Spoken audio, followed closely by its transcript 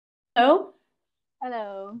Hello.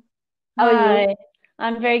 Hello. How are you? Hi.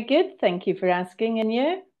 I'm very good. Thank you for asking. And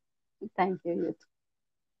you? Thank you. You too.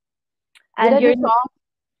 Where And are you you're, from?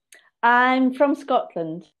 I'm from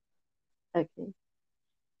Scotland, Okay.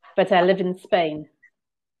 but I live in Spain.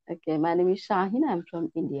 Okay. My name is Shaheen. I'm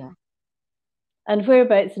from India. And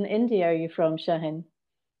whereabouts in India are you from, Shahin?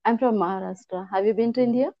 I'm from Maharashtra. Have you been to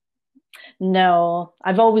India? No,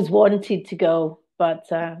 I've always wanted to go, but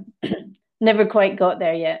never quite got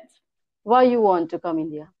there yet. Why you want to come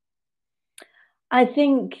India? I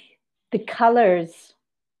think the colors,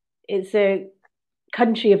 it's a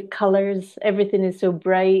country of colors. Everything is so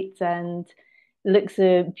bright and looks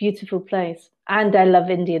a beautiful place. And I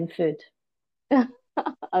love Indian food.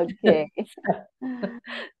 Okay.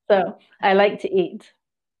 So I like to eat.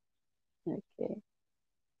 Okay.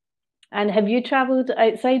 And have you traveled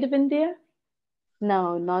outside of India?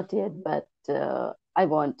 No, not yet, but I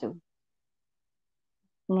want to.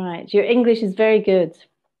 Right. Your English is very good.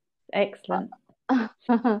 Excellent.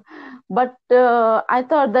 But I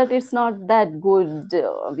thought that it's not that good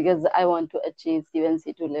because I want to achieve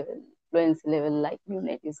fluency level, fluency level like you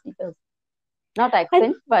native speakers. Not I,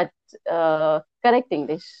 accent, but correct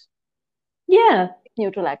English, yeah.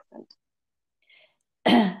 neutral accent.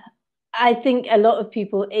 I think a lot of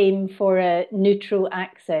people aim for a neutral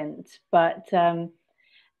accent, but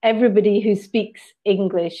everybody who speaks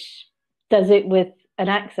English does it with an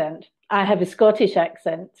accent. I have a Scottish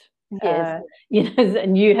accent, Yes.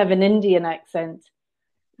 and you have an Indian accent.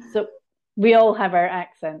 So we all have our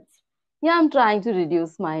accents. Yeah, I'm trying to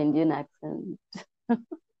reduce my Indian accent.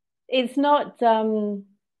 It's not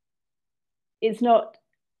it's not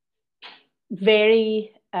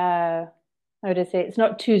very how would I say it's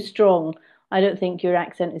not too strong. I don't think your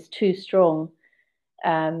accent is too strong.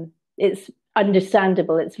 It's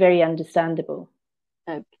understandable. It's very understandable.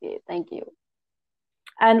 Okay, thank you.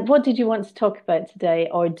 And what did you want to talk about today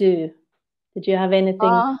or do? Did you have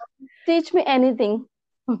anything Uh, Teach me anything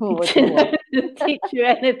what you want. to teach you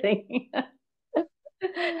anything?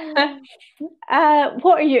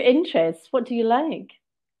 What are your interests? What do you like?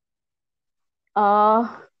 Uh,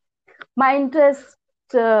 my interest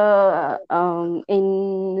in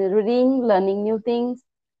reading, learning new things,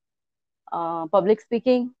 public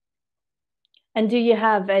speaking. And do you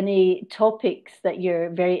have any topics that you're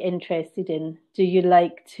very interested in?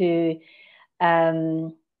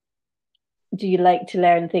 Um, do you like to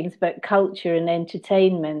learn things about culture and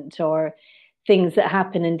entertainment or things that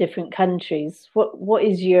happen in different countries? What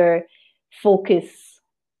is your focus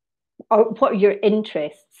or what are your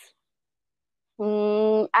interests?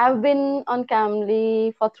 I've been on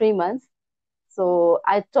cambly for 3 months. So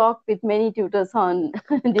I talk with many tutors on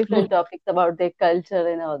different topics about their culture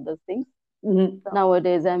and all those things. Mhm. So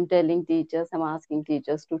nowadays, I'm asking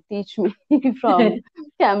teachers to teach me from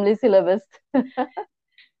Cambly syllabus.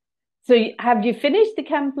 So have you finished the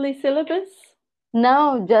Cambly syllabus?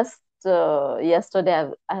 Now, just yesterday,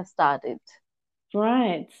 I've started.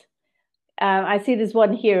 Right. I see there's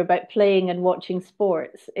one here about playing and watching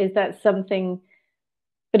sports. Is that something?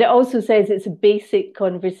 But it also says it's a basic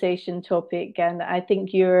conversation topic, and I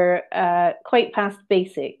think you're quite past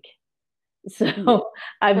basic. Yes. So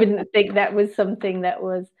I wouldn't think that was something that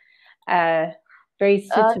was uh, very There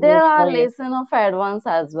suitable are for you. lesson of advance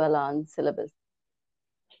as well on syllabus.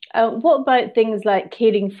 What about things like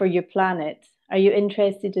caring for your planet? Are you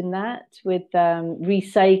interested in that with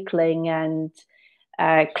recycling and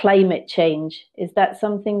climate change? Is that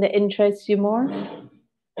something that interests you more?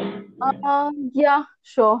 Yeah,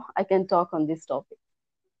 sure. I can talk on this topic.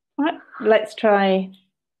 Right, let's try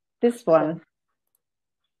this Sure. one.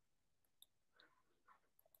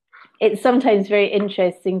 It's sometimes very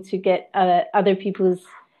interesting to get other people's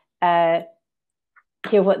uh,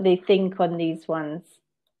 hear what they think on these ones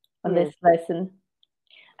on this Yes. lesson.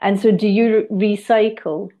 And so, do you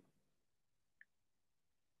recycle?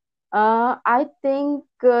 I think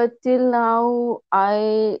till now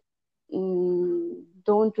I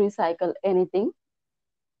don't recycle anything.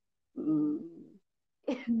 Mm.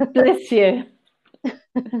 Bless you.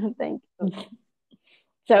 Thank you.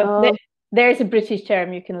 So Uh, there's a British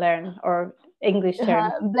term you can learn or English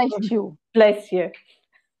term. Bless you. Bless you.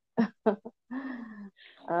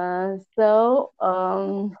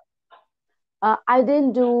 I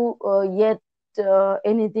didn't do yet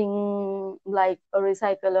anything like a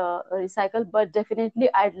recycle, but definitely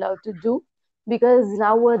I'd love to do because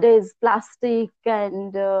nowadays plastic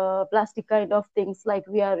and plastic kind of things like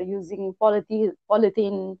we are using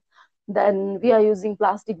polythene, then we are using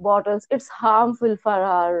plastic bottles. It's harmful for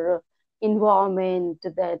our environment,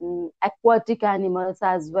 then aquatic animals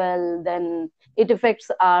as well, then it affects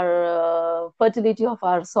our fertility of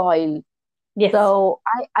our soil. Yes. So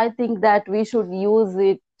I think that we should use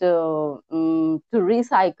it to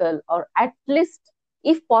recycle, or at least,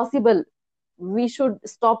 if possible, we should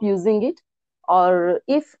stop using it. Or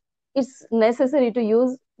if it's necessary to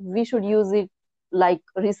use, we should use it like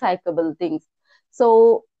recyclable things.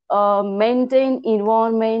 So maintain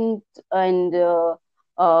environment, and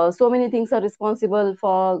so many things are responsible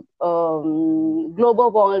for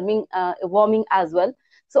global warming as well.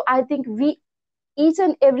 So I think we, each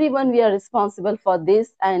and everyone, we are responsible for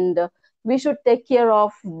this, and we should take care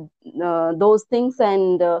of those things,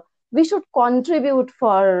 and we should contribute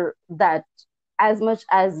for that as much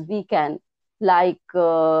as we can. Like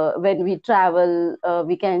when we travel,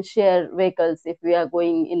 we can share vehicles if we are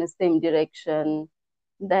going in the same direction.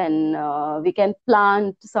 Then we can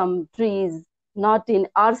plant some trees, not in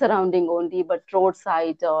our surrounding only, but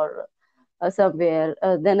roadside or somewhere.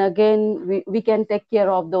 Then again, we can take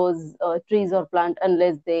care of those trees or plant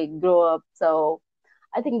unless they grow up. So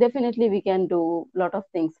I think definitely we can do a lot of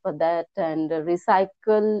things for that. And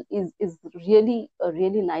recycle is really a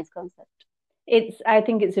really nice concept. I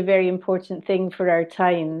think it's a very important thing for our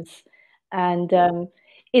times. And Yes.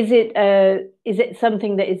 is it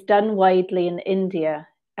something that is done widely in India?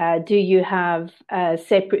 Do you have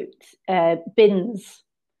separate bins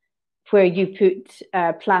where you put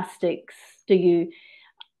plastics? Do you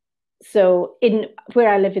So in where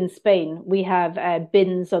I live in Spain, we have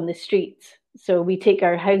bins on the street. So we take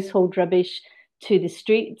our household rubbish to the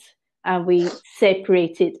street and we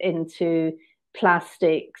separate it into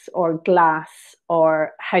plastics or glass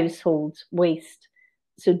or household waste.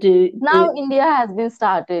 So do Now India has been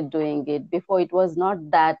started doing it. Before it was not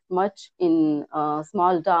that much in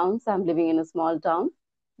small towns. I'm living in a small town,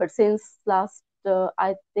 but since last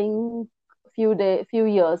I think few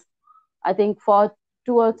years, I think for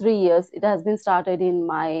 2 or 3 years, it has been started in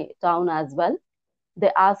my town as well.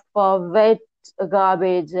 They ask for wet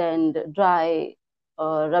garbage and dry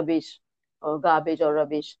garbage or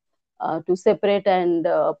rubbish, to separate and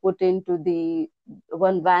put into the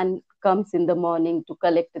one van comes in the morning to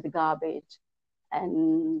collect the garbage,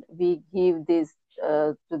 and we give this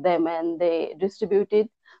to them and they distribute it.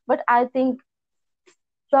 But I think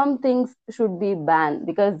some things should be banned,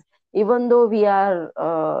 because even though we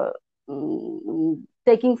are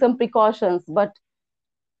taking some precautions, but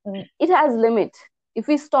it has limit. If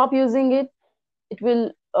we stop using it, it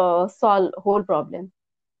will solve whole problem.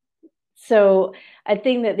 so I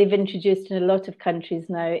think that they've introduced in a lot of countries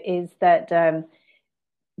now is that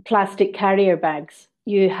plastic carrier bags,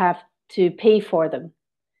 you have to pay for them.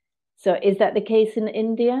 So is that the case in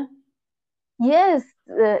India? Yes,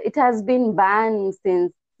 it has been banned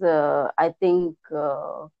since I think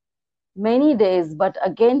many days, but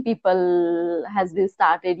again people has been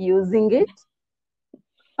started using it.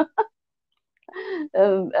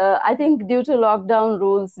 I think due to lockdown,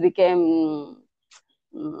 rules became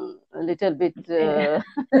a little bit Yeah.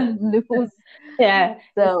 loose. Yeah, it's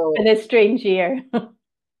So been a strange year.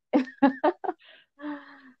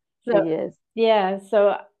 So, yes. yeah,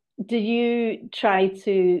 so do you try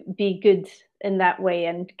to be good in that way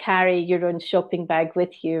and carry your own shopping bag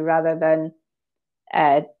with you rather than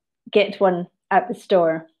uh, get one at the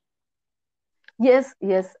store? Yes,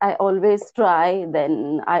 yes, I always try.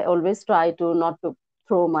 Then I always try to not to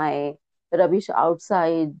throw my rubbish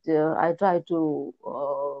outside. I try to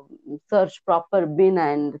search proper bin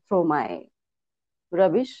and throw my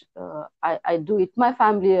rubbish. I do it. My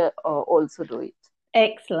family also do it.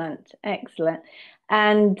 Excellent, excellent.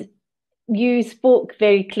 And you spoke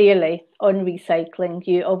very clearly on recycling.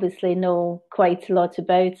 You obviously know quite a lot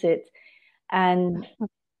about it. And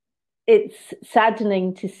it's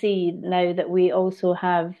saddening to see now that we also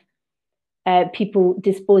have people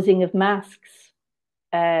disposing of masks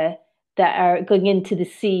uh, that are going into the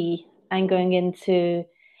sea and going into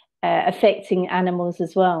affecting animals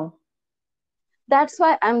as well. That's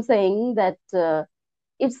why I'm saying that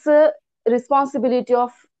it's a responsibility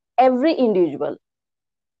of every individual.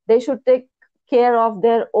 They should take care of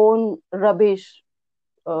their own rubbish,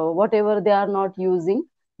 whatever they are not using.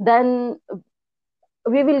 Then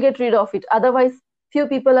we will get rid of it. Otherwise, few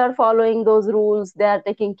people are following those rules, they are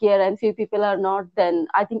taking care, and few people are not, then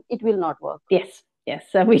I think it will not work. Yes, yes.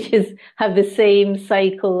 So we just have the same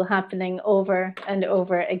cycle happening over and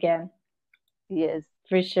over again, Yes,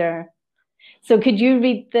 for sure. So could you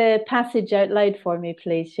read the passage out loud for me,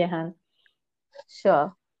 please, Jehan?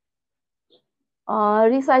 sure.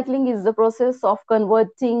 Recycling is the process of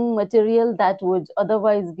converting material that would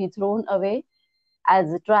otherwise be thrown away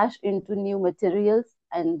as trash into new materials.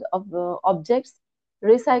 and of objects,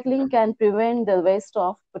 recycling can prevent the waste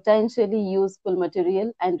of potentially useful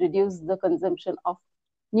material and reduce the consumption of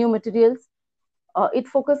new materials. It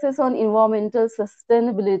focuses on environmental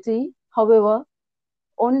sustainability. However,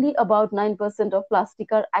 only about 9% of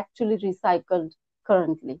plastic are actually recycled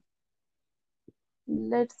currently.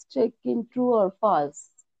 Let's check in true or false.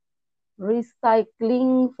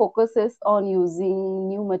 Recycling focuses on using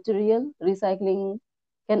new material. Recycling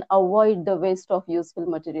can avoid the waste of useful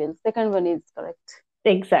materials. Second one is correct.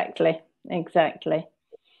 Exactly, exactly.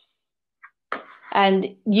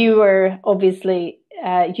 And you were obviously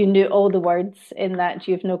you knew all the words in that.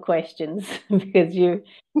 You've no questions because Yes,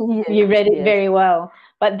 you read it yes. very well.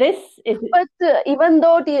 But this is But even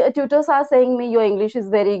though tutors are saying me your English is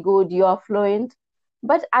very good, you are fluent,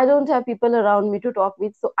 but I don't have people around me to talk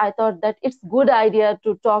with. So I thought that it's good idea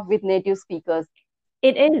to talk with native speakers.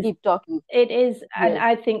 it is Keep talking. it is, and Yes.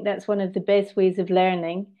 I think that's one of the best ways of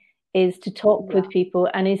learning is to talk Yeah. with people,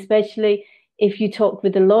 and especially if you talk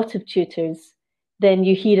with a lot of tutors, then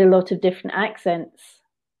you hear a lot of different accents,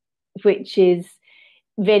 which is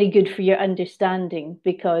very good for your understanding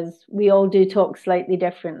because we all do talk slightly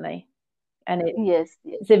differently, and Yes.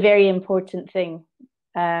 Yes. it's a very important thing.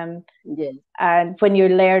 Um, Yes. and when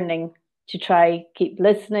you're learning, to try keep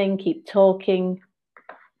listening, keep talking,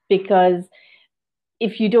 because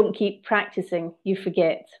if you don't keep practicing, you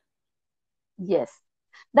forget. Yes.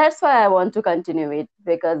 That's why I want to continue it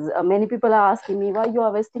because many people are asking me why you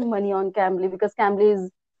are wasting money on Cambly because Cambly is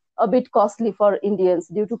a bit costly for Indians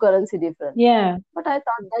due to currency difference. Yeah, But I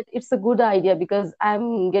thought that it's a good idea because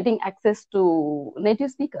I'm getting access to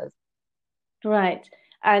native speakers. right.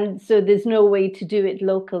 And so there's no way to do it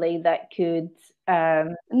locally that could,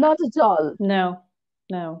 Not at all. no,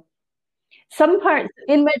 no. Some parts,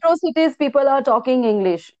 In metro cities, people are talking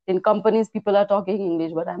English. In companies, people are talking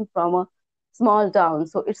English. But I'm from a small town,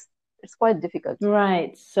 so it's quite difficult.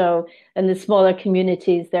 right. So in the smaller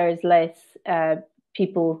communities, there is less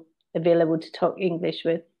people available to talk English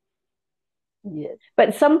with. Yes.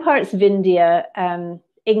 But some parts of India,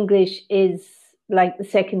 English is like the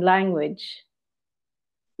second language.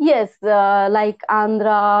 Yes, like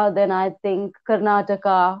Andhra, then I think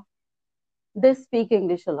Karnataka, they speak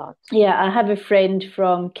English a lot. Yeah, I have a friend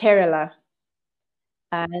from Kerala,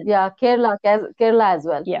 and Yeah, Kerala as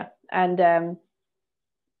well. yeah, and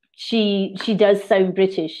she does sound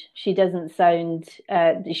British. She doesn't sound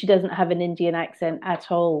she doesn't have an Indian accent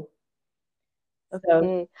at all. So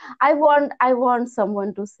Okay. I want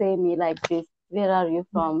someone to say me like this. Where are you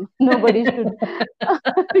from? Nobody should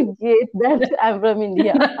get that I'm from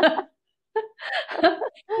India.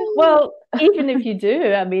 well, even if you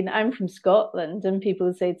do, I mean, I'm from Scotland, and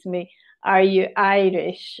people say to me, "Are you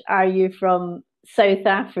Irish? Are you from South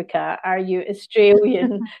Africa? Are you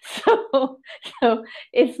Australian?" So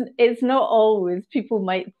it's not always. People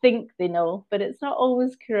might think they know, but it's not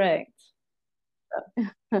always correct.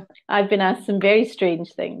 I've been asked some very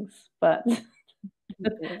strange things, but Yeah.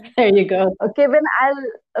 there you go. Okay,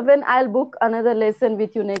 when I'll book another lesson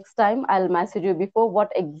with you next time, I'll message you before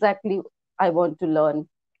what exactly I want to learn.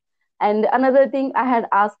 And another thing, I had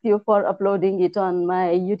asked you for uploading it on my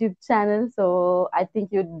YouTube channel, so I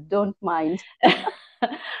think you don't mind.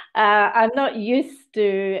 I'm not used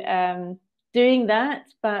to doing that,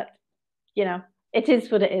 but you know, it is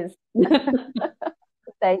what it is.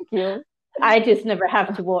 Thank you. I just never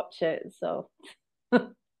have to watch it, so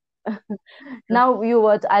Now you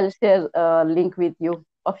what? I'll share a link with you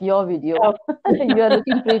of your video. oh, You are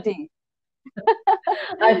looking pretty.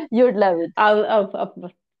 I, You'd love it.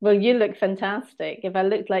 well, you look fantastic. If I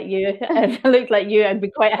looked like you, if I looked like you, I'd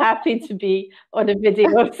be quite happy to be on a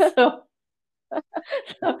video. So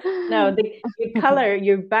no, the color,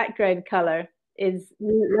 your background color is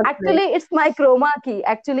lovely. Actually, it's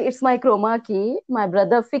my chroma key. My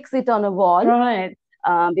brother fixed it on a wall Right.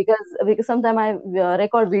 because sometimes I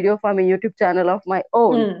record video for my YouTube channel of my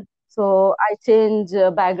own. Mm. So I change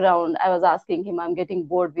background. I was asking him, I'm getting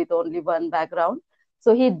bored with only one background.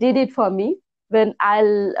 So he did it for me. When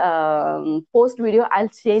I'll post video, I'll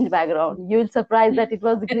change background. You'll surprise that it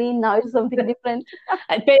was green. Now it's something different.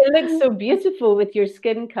 But it looks so beautiful with your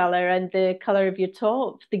skin color and the color of your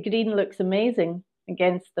top. The green looks amazing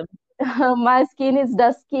against them. My skin is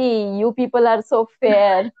dusky. You people are so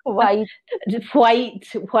fair, white.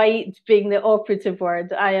 White being the operative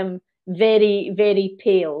word. I am very, very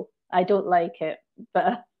pale. I don't like it,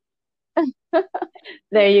 but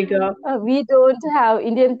there you go. We don't have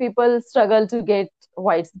Indian people struggle to get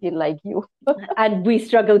white skin like you. And we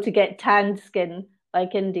struggle to get tanned skin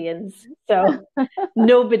like Indians. So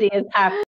nobody is happy.